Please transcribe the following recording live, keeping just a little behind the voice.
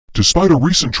Despite a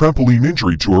recent trampoline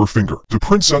injury to her finger, the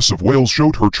Princess of Wales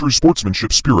showed her true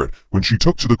sportsmanship spirit when she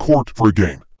took to the court for a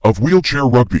game of wheelchair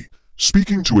rugby.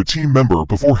 Speaking to a team member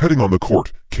before heading on the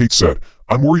court, Kate said,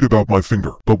 "I'm worried about my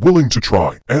finger, but willing to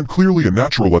try," and clearly a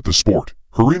natural at the sport.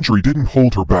 Her injury didn't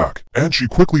hold her back, and she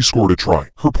quickly scored a try.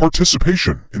 Her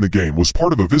participation in the game was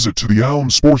part of a visit to the Allam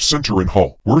Sports Centre in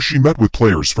Hull, where she met with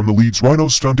players from the Leeds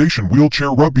Rhinos Foundation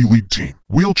Wheelchair Rugby League team.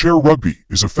 Wheelchair rugby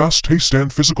is a fast-paced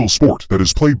and physical sport that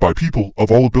is played by people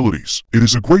of all abilities. It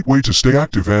is a great way to stay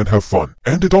active and have fun,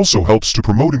 and it also helps to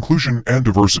promote inclusion and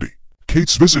diversity.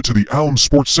 Kate's visit to the Allam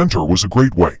Sports Centre was a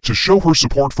great way to show her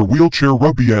support for wheelchair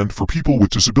rugby and for people with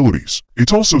disabilities.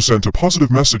 It also sent a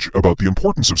positive message about the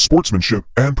importance of sportsmanship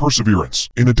and perseverance.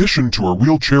 In addition to her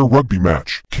wheelchair rugby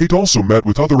match, Kate also met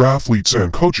with other athletes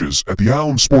and coaches at the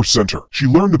Allam Sports Centre. She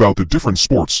learned about the different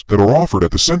sports that are offered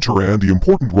at the centre and the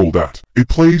important role that it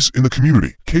plays in the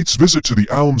community. Kate's visit to the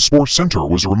Allam Sports Centre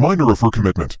was a reminder of her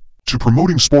commitment to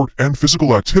promoting sport and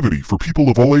physical activity for people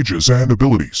of all ages and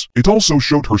abilities. It also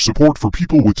showed her support for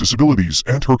people with disabilities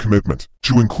and her commitment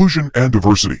to inclusion and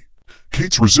diversity.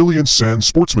 Kate's resilience and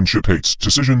sportsmanship. Kate's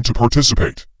decision to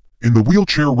participate in the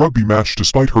wheelchair rugby match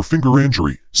despite her finger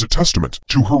injury is a testament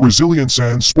to her resilience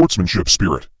and sportsmanship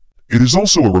spirit. It is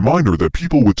also a reminder that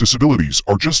people with disabilities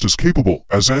are just as capable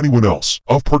as anyone else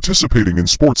of participating in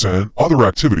sports and other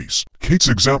activities. Kate's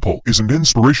example is an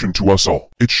inspiration to us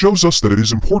all. It shows us that it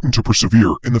is important to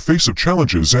persevere in the face of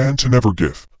challenges and to never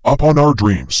give up on our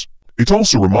dreams. It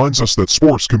also reminds us that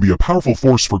sports can be a powerful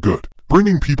force for good,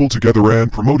 bringing people together and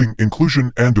promoting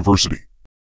inclusion and diversity.